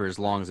golf career as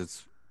long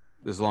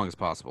as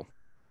possible.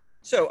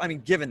 So, I mean,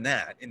 given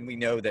that, and we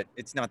know that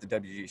it's not the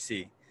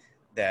WGC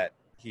that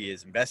he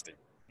is investing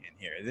in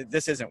here.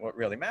 This isn't what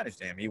really matters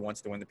to him. He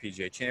wants to win the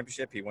PGA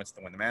Championship. He wants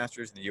to win the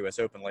Masters and the U.S.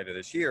 Open later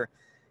this year.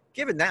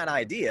 Given that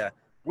idea,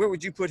 where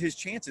would you put his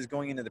chances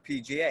going into the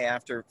PGA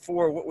after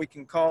 4 what we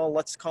can call,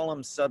 let's call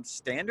them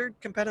substandard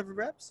competitive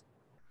reps?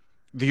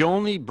 The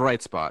only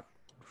bright spot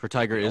for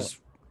Tiger is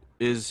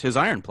his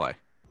iron play.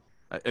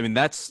 I mean,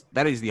 that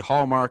is the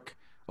hallmark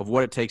of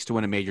what it takes to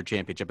win a major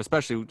championship,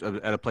 especially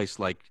at a place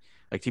like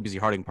TPC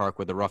Harding Park,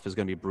 where the rough is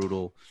going to be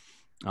brutal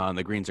and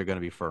the greens are going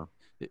to be firm.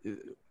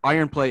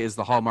 Iron play is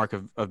the hallmark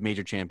of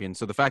major champions.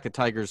 So the fact that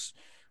Tiger's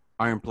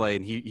iron play,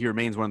 and he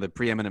remains one of the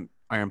preeminent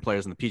iron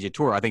players on the PGA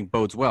Tour, I think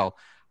bodes well.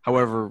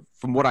 However,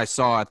 from what I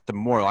saw at the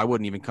Memorial, I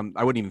wouldn't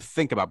even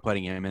think about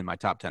putting him in my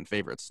top 10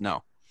 favorites.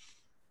 No.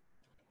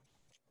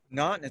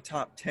 Not in the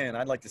top 10.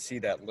 I'd like to see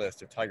that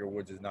list if Tiger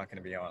Woods is not going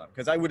to be on him,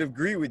 because I would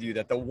agree with you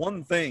that the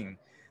one thing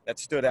that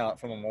stood out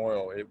from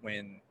Memorial,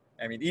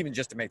 even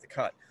just to make the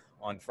cut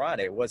on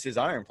Friday, was his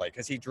iron play,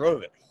 because he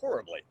drove it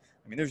horribly.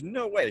 I mean, there's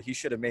no way he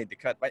should have made the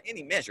cut by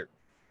any measure,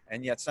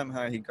 and yet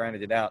somehow he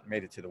grinded it out and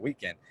made it to the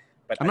weekend.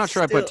 But I'm not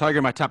sure I put Tiger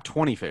in my top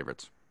 20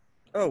 favorites.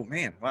 Oh,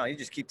 man. Wow, you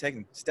just keep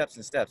taking steps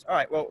and steps. All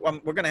right, well,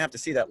 we're going to have to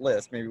see that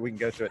list. Maybe we can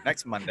go through it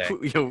next Monday.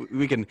 We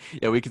can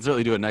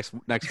certainly do it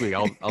next week.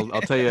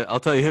 I'll tell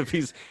you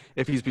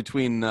if he's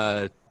between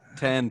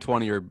 10,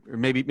 20, or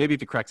maybe if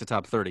he cracks the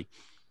top 30.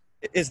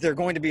 Is there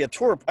going to be a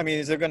tour? I mean,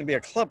 is there going to be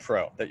a club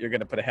pro that you're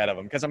going to put ahead of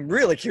him? Because I'm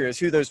really curious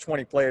who those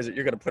 20 players that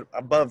you're going to put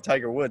above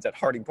Tiger Woods at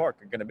Harding Park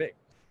are going to be.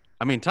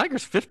 I mean,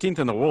 Tiger's 15th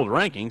in the world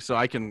ranking,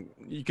 so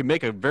you can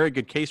make a very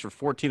good case for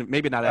 14.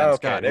 Maybe not Adam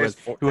Scott,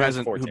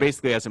 who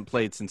basically hasn't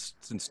played since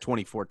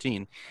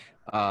 2014.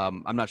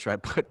 I'm not sure I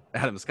put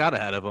Adam Scott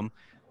ahead of him,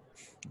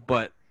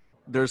 but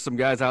there's some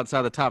guys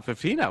outside the top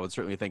 15 I would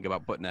certainly think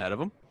about putting ahead of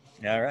him.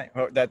 Yeah, all right.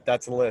 Well,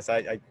 that's the list. I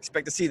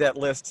expect to see that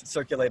list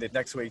circulated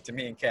next week to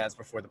me and Kaz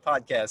before the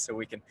podcast, so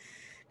we can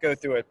go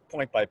through it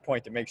point by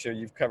point to make sure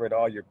you've covered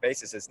all your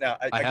bases. Now,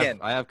 I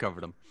have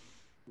covered them.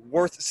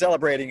 Worth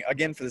celebrating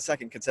again for the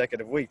second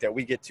consecutive week that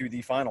we get to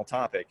the final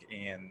topic,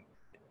 and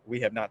we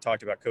have not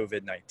talked about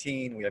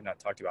COVID-19. We have not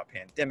talked about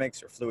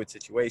pandemics or fluid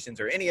situations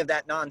or any of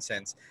that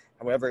nonsense.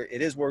 However,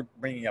 it is worth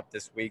bringing up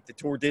this week. The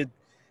Tour did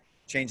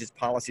change its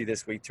policy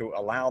this week to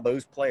allow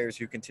those players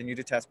who continue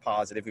to test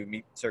positive, who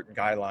meet certain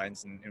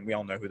guidelines, and we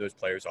all know who those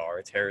players are.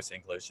 It's Harris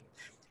English, and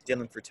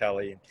Dylan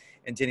Fratelli,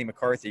 and Jenny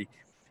McCarthy.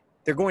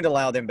 They're going to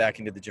allow them back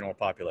into the general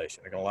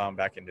population. They're going to allow them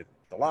back into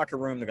the locker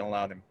room. They're going to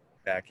allow them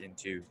back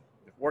into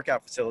the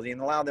workout facility and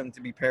allow them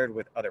to be paired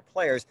with other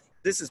players.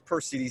 This is per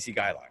CDC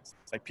guidelines.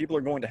 It's like people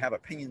are going to have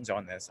opinions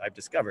on this, I've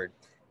discovered.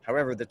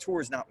 However, the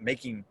Tour is not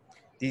making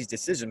these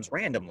decisions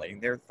randomly.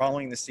 They're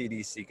following the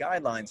CDC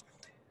guidelines.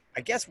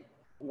 I guess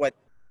what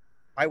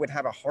I would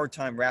have a hard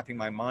time wrapping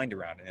my mind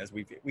around it. As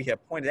we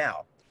have pointed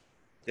out,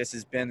 this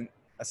has been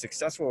a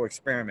successful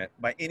experiment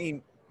by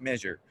any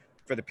measure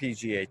for the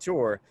PGA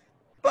Tour.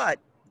 But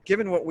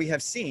given what we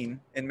have seen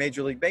in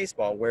Major League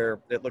Baseball, where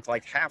it looked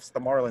like half the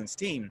Marlins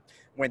team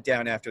went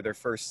down after their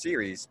first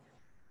series,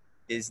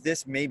 is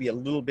this maybe a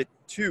little bit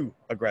too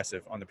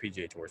aggressive on the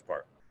PGA Tour's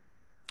part?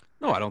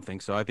 No, I don't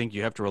think so. I think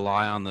you have to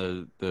rely on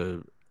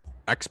the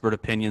expert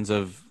opinions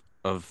of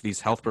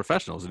these health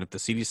professionals. And if the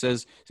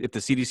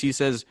CDC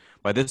says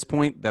by this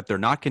point that they're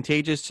not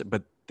contagious,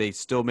 but they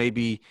still may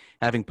be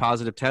having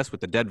positive tests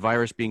with the dead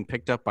virus being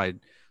picked up by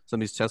some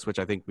of these tests, which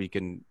I think we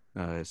can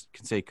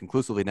say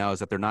conclusively now is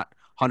that they're not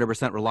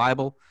 100%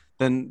 reliable,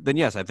 then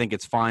yes, I think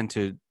it's fine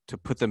to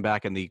put them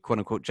back in the quote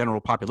unquote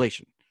general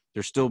population.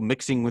 They're still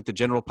mixing with the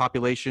general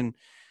population,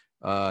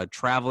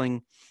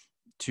 traveling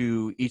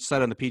to each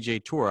side on the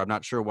PGA Tour. I'm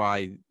not sure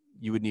why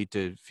you would need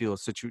to feel a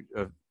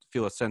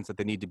sense that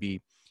they need to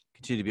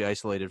continue to be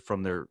isolated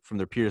from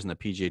their peers in the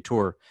PGA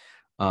Tour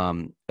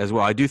as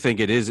well. I do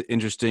think it is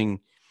interesting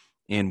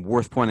and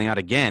worth pointing out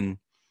again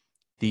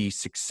the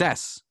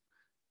success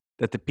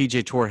that the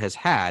PGA Tour has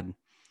had,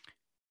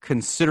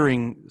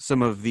 considering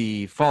some of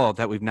the fallout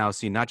that we've now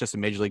seen, not just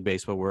in Major League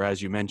Baseball, where,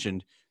 as you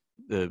mentioned,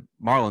 the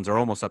Marlins are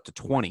almost up to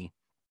 20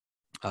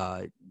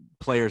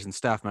 players and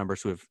staff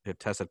members who have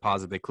tested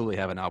positive. They clearly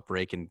have an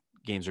outbreak and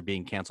games are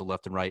being canceled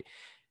left and right.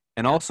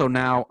 And also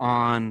now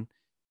on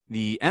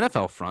the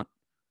NFL front,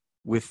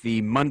 with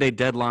the Monday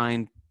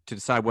deadline to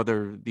decide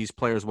whether these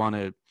players want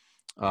to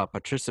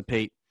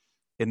participate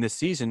in this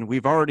season,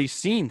 we've already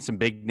seen some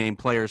big name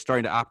players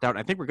starting to opt out. And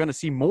I think we're going to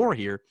see more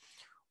here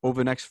over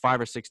the next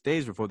 5 or 6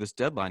 days before this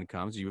deadline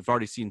comes. You've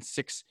already seen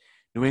 6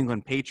 New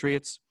England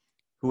Patriots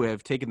who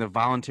have taken the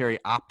voluntary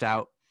opt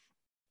out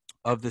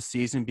of the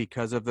season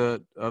because of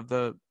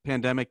the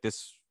pandemic.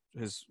 This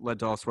has led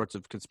to all sorts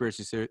of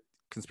conspiracy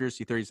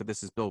theories that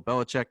this is Bill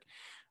Belichick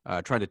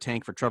trying to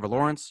tank for Trevor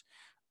Lawrence.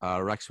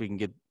 Rex, we can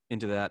get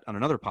into that on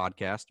another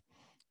podcast.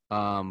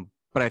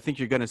 But I think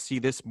you're going to see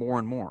this more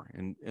and more.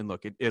 And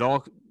look, it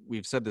all,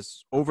 we've said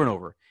this over and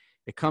over,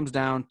 it comes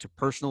down to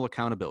personal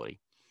accountability.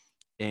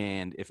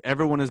 And if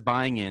everyone is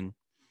buying in,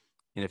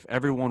 and if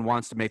everyone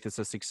wants to make this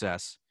a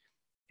success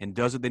and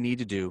does what they need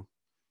to do,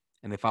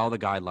 and they follow the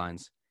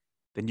guidelines,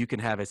 then you can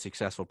have a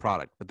successful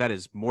product. But that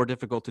is more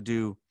difficult to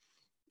do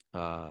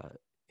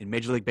in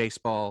Major League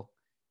Baseball,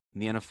 in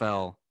the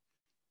NFL,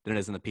 than it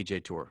is in the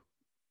PGA Tour.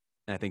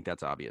 And I think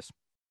that's obvious.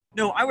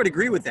 No, I would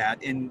agree with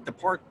that. And the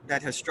part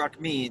that has struck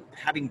me,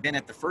 having been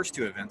at the first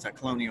 2 events at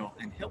Colonial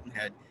and Hilton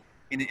Head,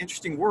 in an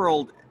interesting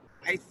world,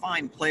 I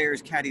find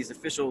players, caddies,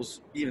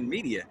 officials, even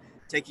media,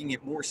 taking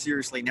it more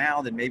seriously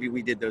now than maybe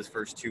we did those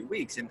first 2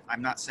 weeks. And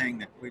I'm not saying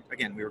that, we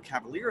were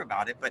cavalier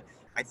about it, but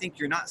I think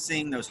you're not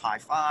seeing those high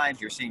fives.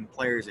 You're seeing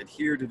players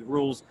adhere to the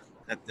rules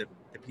that the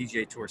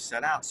PGA Tour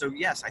set out. So,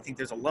 yes, I think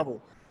there's a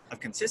level of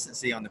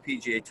consistency on the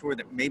PGA Tour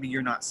that maybe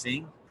you're not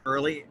seeing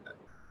early,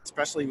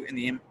 especially in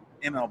the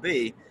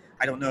MLB.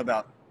 I don't know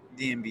about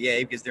the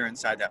NBA because they're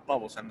inside that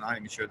bubble, so I'm not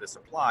even sure this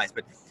applies.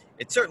 But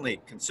it's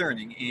certainly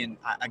concerning. And,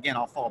 again,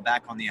 I'll fall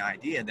back on the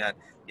idea that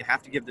you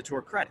have to give the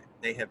Tour credit.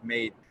 They have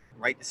made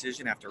right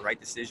decision after right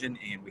decision,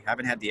 and we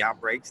haven't had the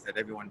outbreaks that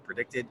everyone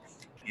predicted.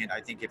 And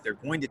I think if they're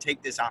going to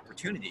take this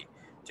opportunity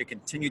to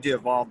continue to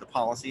evolve the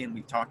policy, and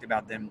we've talked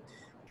about them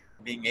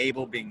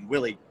being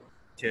willing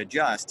to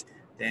adjust,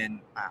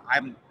 then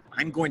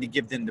I'm going to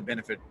give them the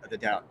benefit of the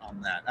doubt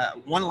on that.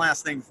 One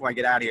last thing before I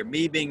get out of here.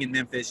 Me being in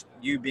Memphis,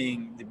 you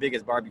being the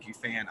biggest barbecue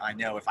fan I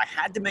know, if I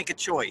had to make a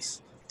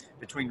choice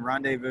between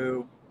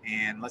Rendezvous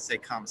and, let's say,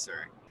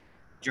 Commissary,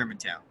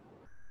 Germantown,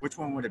 which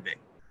one would it be?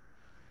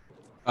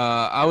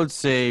 I would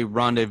say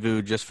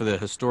Rendezvous, just for the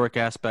historic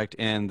aspect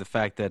and the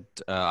fact that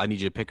I need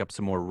you to pick up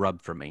some more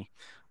rub for me.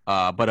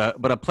 But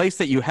a place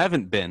that you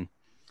haven't been,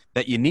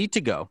 that you need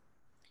to go,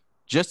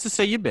 just to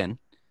say you've been,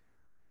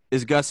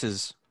 is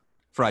Gus's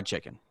Fried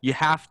Chicken. You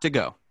have to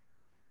go.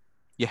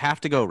 You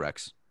have to go,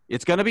 Rex.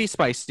 It's going to be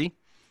spicy.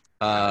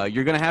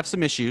 You're going to have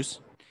some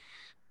issues,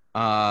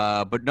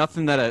 but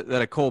nothing that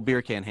a cold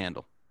beer can't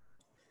handle.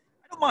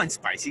 I don't mind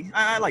spicy.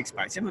 I like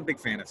spicy. I'm a big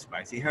fan of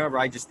spicy. However,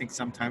 I just think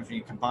sometimes when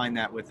you combine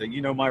that with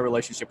my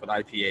relationship with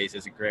IPAs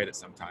isn't great at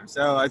sometimes.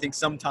 So I think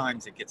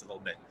sometimes it gets a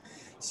little bit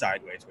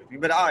sideways with me.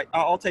 But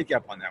I'll take you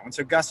up on that one.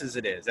 So Gus's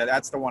it is.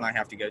 That's the one I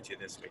have to go to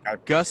this week.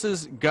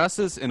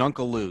 Gus's and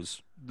Uncle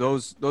Lou's.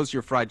 Those are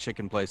your fried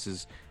chicken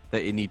places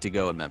that you need to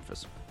go in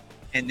Memphis.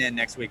 And then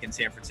next week in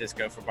San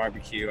Francisco for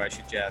barbecue, I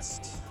should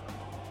just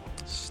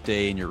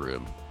stay in your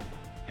room.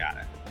 Got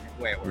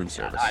it. Way it works. Room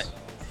service. All right.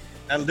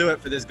 That'll do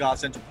it for this Golf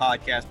Central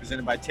podcast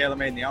presented by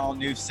TaylorMade and the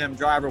all-new Sim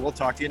Driver. We'll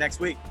talk to you next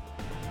week.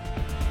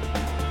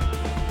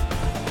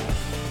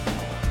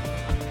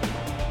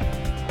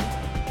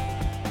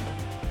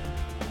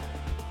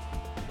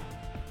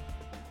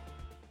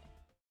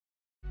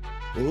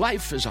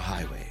 Life is a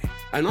highway,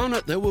 and on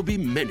it there will be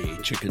many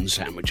chicken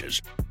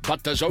sandwiches.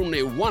 But there's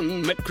only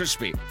one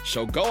McCrispy.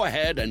 So go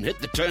ahead and hit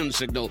the turn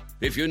signal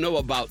if you know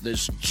about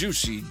this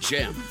juicy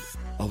gem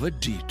of a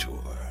detour.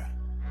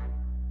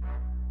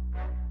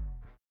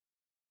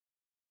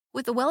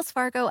 With the Wells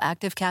Fargo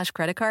Active Cash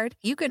Credit Card,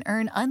 you can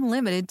earn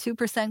unlimited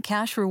 2%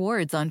 cash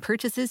rewards on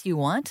purchases you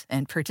want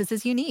and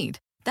purchases you need.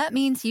 That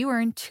means you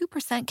earn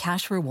 2%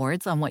 cash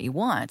rewards on what you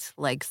want,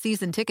 like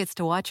season tickets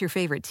to watch your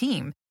favorite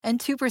team,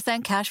 and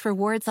 2% cash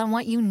rewards on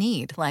what you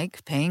need,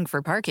 like paying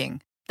for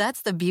parking.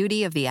 That's the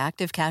beauty of the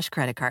Active Cash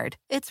Credit Card.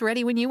 It's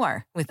ready when you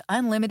are, with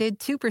unlimited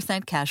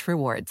 2% cash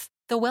rewards.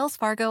 The Wells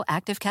Fargo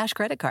Active Cash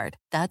Credit Card.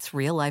 That's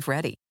real life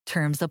ready.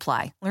 Terms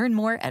apply. Learn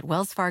more at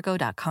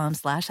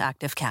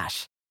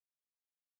wellsfargo.com/activecash.